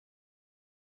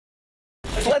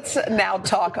Let's now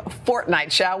talk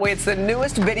Fortnite, shall we? It's the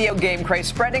newest video game craze,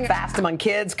 spreading fast among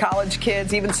kids, college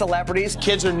kids, even celebrities.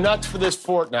 Kids are nuts for this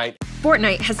Fortnite.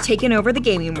 Fortnite has taken over the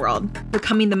gaming world,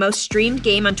 becoming the most streamed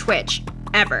game on Twitch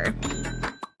ever.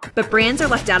 But brands are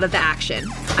left out of the action,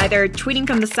 either tweeting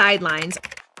from the sidelines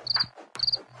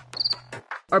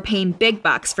or paying big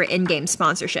bucks for in-game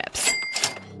sponsorships.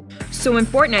 So when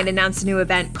Fortnite announced a new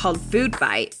event called Food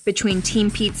Fight between Team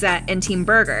Pizza and Team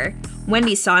Burger,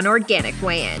 Wendy's saw an organic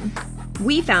weigh-in.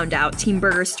 We found out Team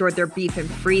Burger stored their beef in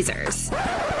freezers.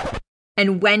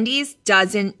 And Wendy's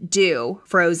doesn't do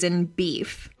frozen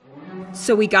beef.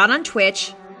 So we got on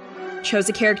Twitch, chose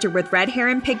a character with red hair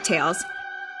and pigtails,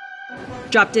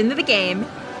 dropped into the game,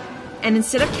 and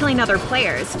instead of killing other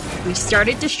players, we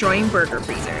started destroying burger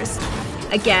freezers.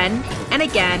 Again and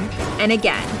again and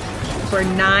again, for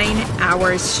 9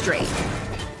 hours straight.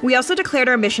 We also declared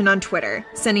our mission on Twitter,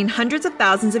 sending hundreds of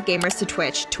thousands of gamers to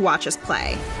Twitch to watch us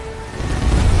play.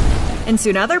 And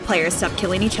soon other players stopped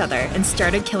killing each other and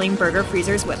started killing burger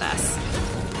freezers with us.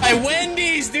 Hey,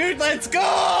 Wendy's, dude, let's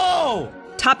go!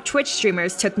 Top Twitch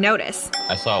streamers took notice.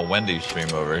 I saw a Wendy's stream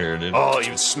over here, dude. Oh,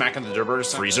 you smacking the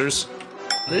burgers freezers?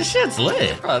 This shit's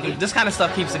lit. This kind of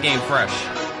stuff keeps the game fresh.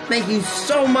 Thank you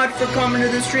so much for coming to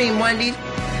the stream, Wendy's.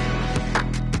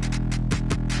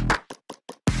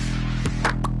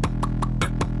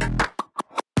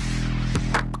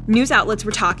 News outlets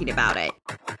were talking about it.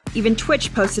 Even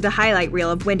Twitch posted a highlight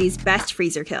reel of Wendy's best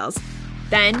freezer kills.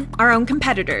 Then, our own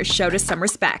competitors showed us some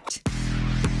respect.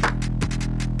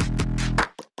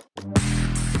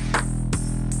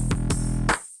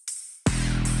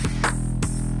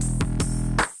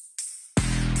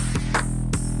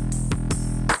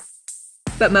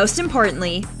 But most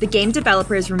importantly, the game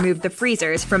developers removed the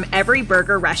freezers from every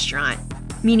burger restaurant,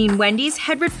 meaning Wendy's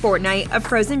had rid Fortnite of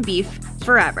frozen beef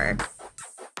forever.